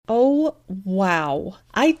Wow.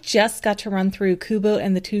 I just got to run through Kubo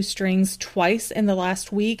and the Two Strings twice in the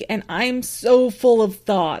last week, and I'm so full of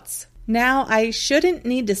thoughts. Now, I shouldn't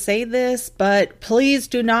need to say this, but please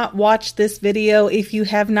do not watch this video if you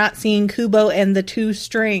have not seen Kubo and the Two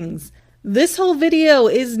Strings. This whole video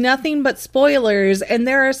is nothing but spoilers, and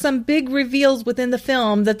there are some big reveals within the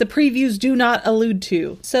film that the previews do not allude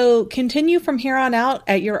to. So continue from here on out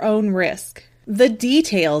at your own risk. The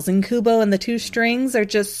details in Kubo and the Two Strings are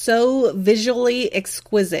just so visually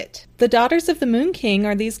exquisite. The Daughters of the Moon King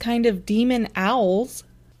are these kind of demon owls.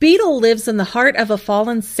 Beetle lives in the heart of a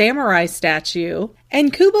fallen samurai statue,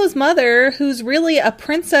 and Kubo's mother, who's really a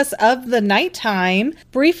princess of the nighttime,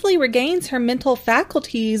 briefly regains her mental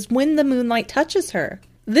faculties when the moonlight touches her.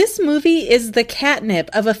 This movie is the catnip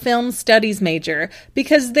of a film studies major,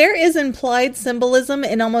 because there is implied symbolism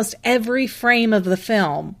in almost every frame of the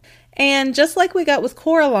film. And just like we got with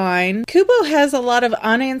Coraline, Kubo has a lot of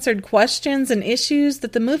unanswered questions and issues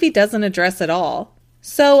that the movie doesn't address at all.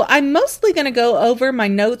 So I'm mostly going to go over my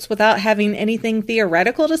notes without having anything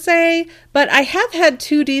theoretical to say, but I have had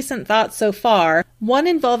two decent thoughts so far, one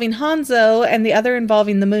involving Hanzo and the other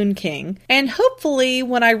involving the Moon King. And hopefully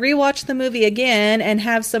when I rewatch the movie again and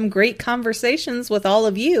have some great conversations with all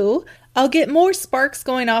of you, I'll get more sparks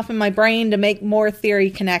going off in my brain to make more theory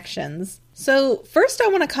connections. So first I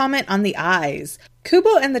want to comment on the eyes.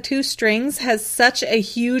 Kubo and the Two Strings has such a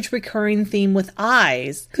huge recurring theme with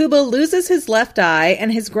eyes. Kubo loses his left eye,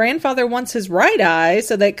 and his grandfather wants his right eye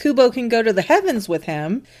so that Kubo can go to the heavens with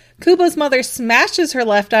him. Kubo's mother smashes her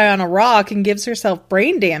left eye on a rock and gives herself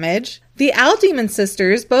brain damage. The Owl Demon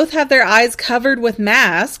sisters both have their eyes covered with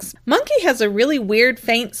masks. Monkey has a really weird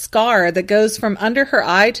faint scar that goes from under her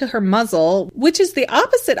eye to her muzzle, which is the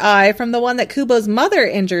opposite eye from the one that Kubo's mother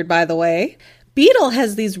injured, by the way. Beetle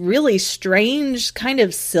has these really strange, kind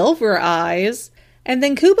of silver eyes. And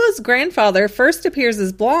then Kubo's grandfather first appears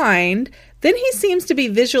as blind, then he seems to be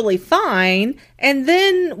visually fine, and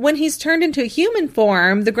then when he's turned into human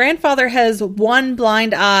form, the grandfather has one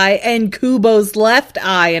blind eye and Kubo's left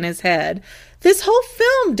eye in his head. This whole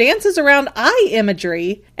film dances around eye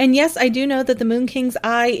imagery. And yes, I do know that the Moon King's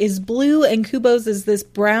eye is blue and Kubo's is this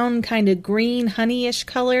brown kind of green honeyish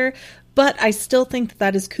color, but I still think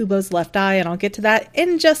that is Kubo's left eye, and I'll get to that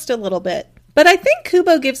in just a little bit. But I think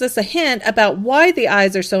Kubo gives us a hint about why the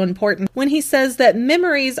eyes are so important when he says that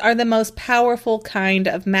memories are the most powerful kind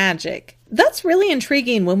of magic. That's really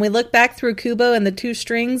intriguing when we look back through Kubo and the Two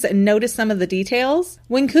Strings and notice some of the details.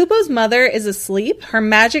 When Kubo's mother is asleep, her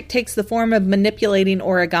magic takes the form of manipulating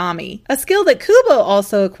origami, a skill that Kubo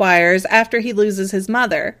also acquires after he loses his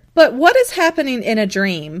mother. But what is happening in a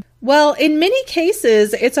dream? Well, in many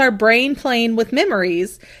cases, it's our brain playing with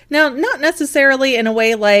memories. Now, not necessarily in a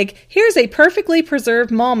way like, here's a perfectly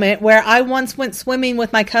preserved moment where I once went swimming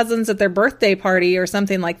with my cousins at their birthday party or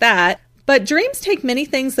something like that. But dreams take many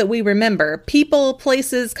things that we remember. People,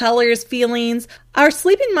 places, colors, feelings. Our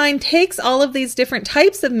sleeping mind takes all of these different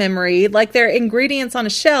types of memory, like they're ingredients on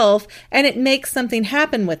a shelf, and it makes something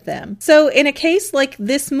happen with them. So in a case like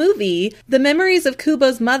this movie, the memories of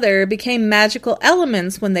Kubo's mother became magical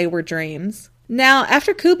elements when they were dreams. Now,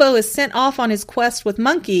 after Kubo is sent off on his quest with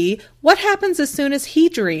Monkey, what happens as soon as he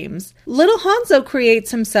dreams? Little Hanzo creates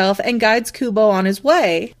himself and guides Kubo on his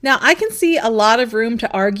way. Now, I can see a lot of room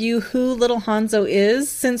to argue who Little Hanzo is,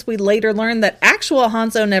 since we later learn that actual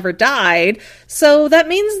Hanzo never died, so that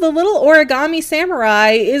means the little origami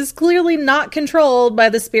samurai is clearly not controlled by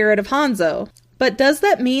the spirit of Hanzo. But does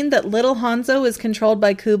that mean that Little Hanzo is controlled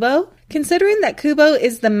by Kubo? Considering that Kubo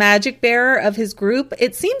is the magic bearer of his group,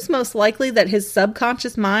 it seems most likely that his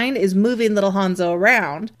subconscious mind is moving Little Hanzo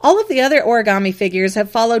around. All of the other origami figures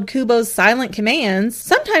have followed Kubo's silent commands,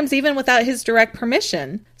 sometimes even without his direct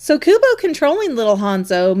permission. So Kubo controlling Little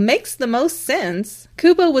Hanzo makes the most sense.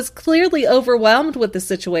 Kubo was clearly overwhelmed with the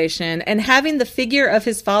situation, and having the figure of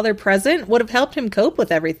his father present would have helped him cope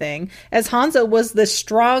with everything, as Hanzo was the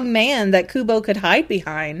strong man that Kubo could hide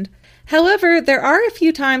behind. However, there are a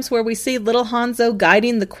few times where we see Little Hanzo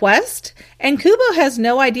guiding the quest, and Kubo has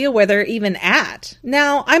no idea where they're even at.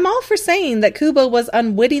 Now, I'm all for saying that Kubo was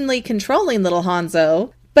unwittingly controlling Little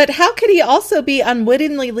Hanzo, but how could he also be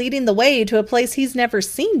unwittingly leading the way to a place he's never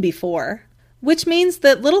seen before? Which means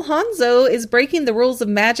that Little Hanzo is breaking the rules of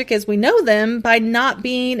magic as we know them by not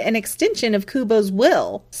being an extension of Kubo's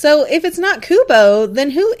will. So if it's not Kubo,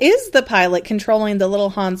 then who is the pilot controlling the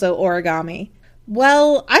Little Hanzo origami?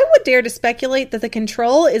 Well, I would dare to speculate that the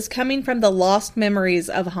control is coming from the lost memories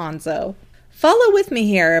of Hanzo. Follow with me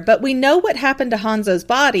here, but we know what happened to Hanzo's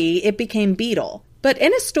body. It became Beetle. But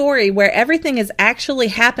in a story where everything is actually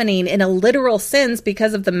happening in a literal sense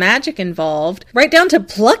because of the magic involved, right down to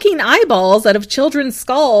plucking eyeballs out of children's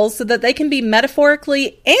skulls so that they can be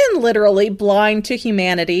metaphorically and literally blind to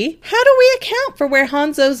humanity, how do we account for where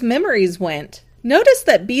Hanzo's memories went? Notice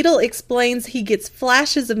that Beetle explains he gets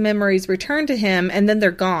flashes of memories returned to him and then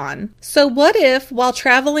they're gone. So what if, while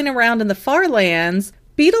traveling around in the far lands,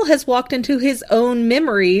 Beetle has walked into his own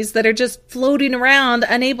memories that are just floating around,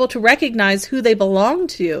 unable to recognize who they belong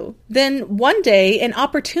to? Then one day, an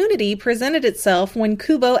opportunity presented itself when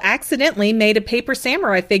Kubo accidentally made a paper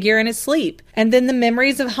samurai figure in his sleep, and then the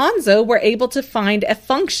memories of Hanzo were able to find a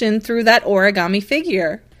function through that origami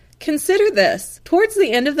figure. Consider this. Towards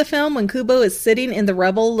the end of the film, when Kubo is sitting in the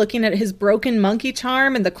rubble looking at his broken monkey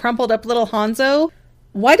charm and the crumpled up little Hanzo,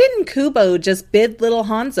 why didn't Kubo just bid little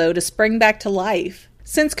Hanzo to spring back to life?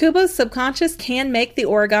 Since Kubo's subconscious can make the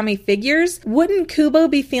origami figures, wouldn't Kubo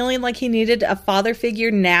be feeling like he needed a father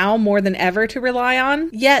figure now more than ever to rely on?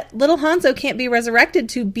 Yet, little Hanzo can't be resurrected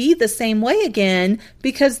to be the same way again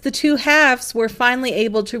because the two halves were finally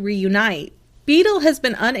able to reunite. Beetle has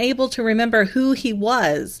been unable to remember who he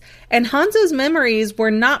was, and Hanzo's memories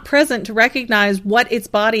were not present to recognize what its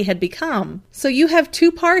body had become. So you have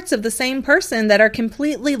two parts of the same person that are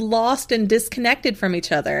completely lost and disconnected from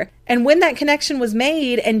each other. And when that connection was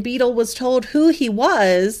made and Beetle was told who he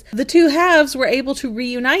was, the two halves were able to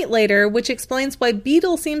reunite later, which explains why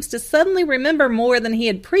Beetle seems to suddenly remember more than he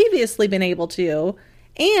had previously been able to,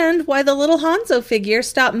 and why the little Hanzo figure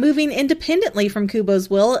stopped moving independently from Kubo's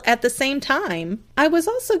will at the same time. I was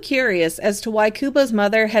also curious as to why Kubo's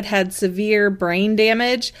mother had had severe brain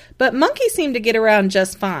damage, but Monkey seemed to get around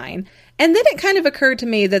just fine. And then it kind of occurred to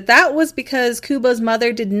me that that was because Kubo's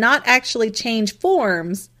mother did not actually change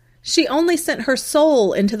forms. She only sent her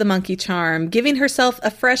soul into the monkey charm, giving herself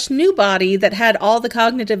a fresh new body that had all the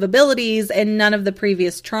cognitive abilities and none of the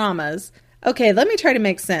previous traumas. Okay, let me try to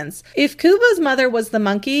make sense. If Kubo's mother was the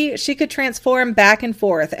monkey, she could transform back and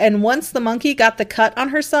forth, and once the monkey got the cut on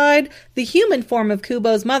her side, the human form of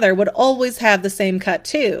Kubo's mother would always have the same cut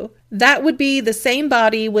too. That would be the same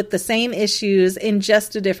body with the same issues in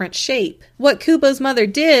just a different shape. What Kubo's mother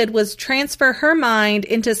did was transfer her mind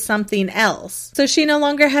into something else. So she no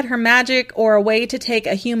longer had her magic or a way to take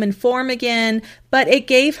a human form again, but it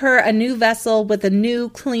gave her a new vessel with a new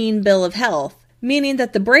clean bill of health. Meaning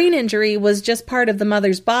that the brain injury was just part of the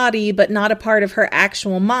mother's body, but not a part of her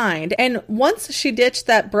actual mind. And once she ditched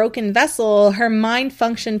that broken vessel, her mind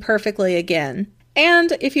functioned perfectly again.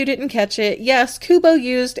 And if you didn't catch it, yes, Kubo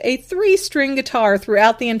used a 3-string guitar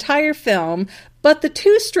throughout the entire film, but the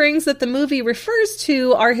 2 strings that the movie refers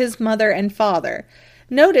to are his mother and father.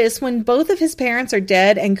 Notice when both of his parents are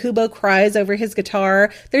dead and Kubo cries over his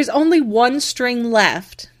guitar, there's only 1 string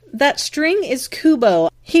left. That string is Kubo.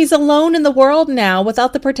 He's alone in the world now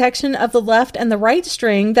without the protection of the left and the right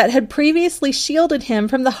string that had previously shielded him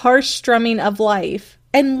from the harsh strumming of life.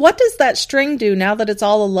 And what does that string do now that it's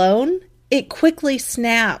all alone? It quickly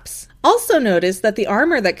snaps. Also notice that the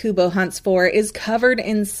armor that Kubo hunts for is covered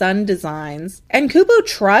in sun designs. And Kubo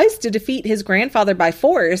tries to defeat his grandfather by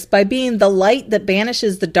force by being the light that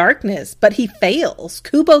banishes the darkness, but he fails.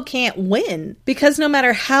 Kubo can't win. Because no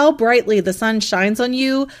matter how brightly the sun shines on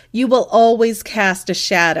you, you will always cast a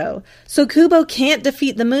shadow. So Kubo can't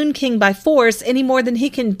defeat the Moon King by force any more than he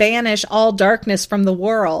can banish all darkness from the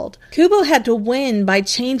world. Kubo had to win by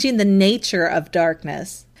changing the nature of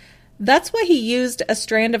darkness. That's why he used a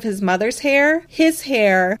strand of his mother's hair, his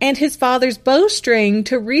hair, and his father's bowstring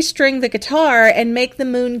to restring the guitar and make the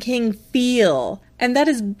Moon King feel. And that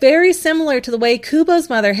is very similar to the way Kubo's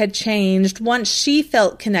mother had changed once she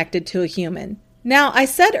felt connected to a human. Now, I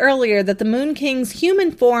said earlier that the Moon King's human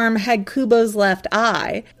form had Kubo's left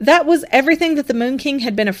eye. That was everything that the Moon King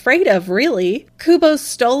had been afraid of, really. Kubo's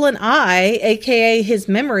stolen eye, aka his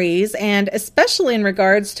memories, and especially in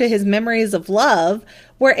regards to his memories of love,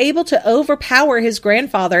 were able to overpower his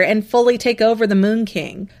grandfather and fully take over the Moon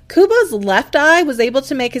King. Kubo's left eye was able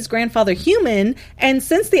to make his grandfather human, and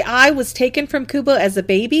since the eye was taken from Kubo as a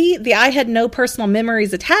baby, the eye had no personal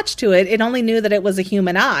memories attached to it, it only knew that it was a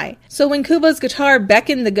human eye. So when Kubo's guitar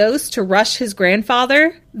beckoned the ghost to rush his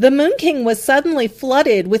grandfather, the Moon King was suddenly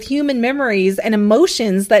flooded with human memories and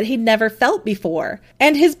emotions that he'd never felt before.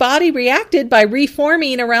 And his body reacted by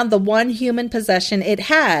reforming around the one human possession it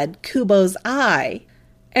had, Kubo's eye.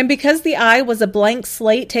 And because the eye was a blank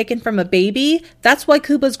slate taken from a baby, that's why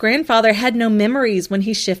Kubo's grandfather had no memories when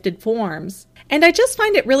he shifted forms. And I just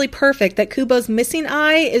find it really perfect that Kubo's missing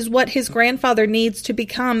eye is what his grandfather needs to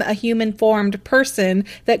become a human-formed person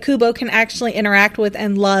that Kubo can actually interact with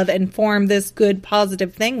and love and form this good,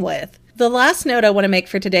 positive thing with. The last note I want to make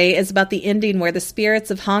for today is about the ending where the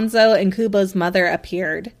spirits of Hanzo and Kubo's mother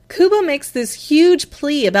appeared. Kubo makes this huge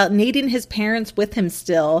plea about needing his parents with him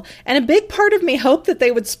still, and a big part of me hoped that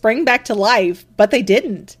they would spring back to life, but they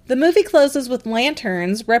didn't. The movie closes with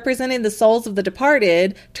lanterns, representing the souls of the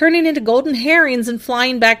departed, turning into golden herrings and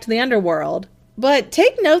flying back to the underworld. But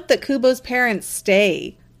take note that Kubo's parents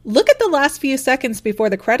stay. Look at the last few seconds before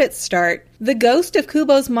the credits start. The ghost of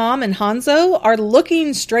Kubo's mom and Hanzo are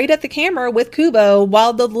looking straight at the camera with Kubo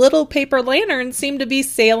while the little paper lanterns seem to be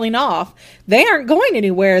sailing off. They aren't going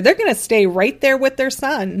anywhere. They're going to stay right there with their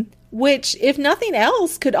son, which, if nothing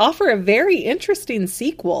else, could offer a very interesting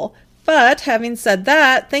sequel. But having said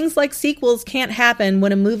that, things like sequels can't happen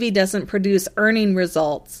when a movie doesn't produce earning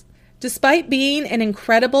results. Despite being an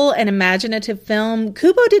incredible and imaginative film,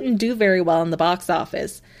 Kubo didn't do very well in the box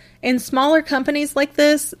office. In smaller companies like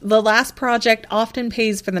this, the last project often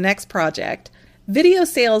pays for the next project. Video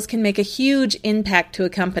sales can make a huge impact to a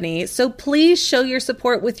company, so please show your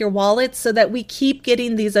support with your wallet so that we keep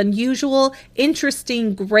getting these unusual,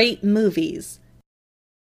 interesting, great movies.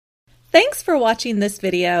 Thanks for watching this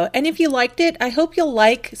video, and if you liked it, I hope you'll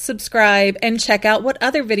like, subscribe, and check out what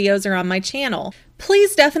other videos are on my channel.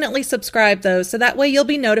 Please definitely subscribe though, so that way you'll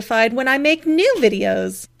be notified when I make new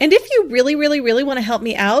videos. And if you really want to help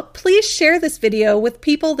me out, please share this video with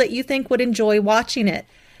people that you think would enjoy watching it.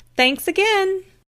 Thanks again!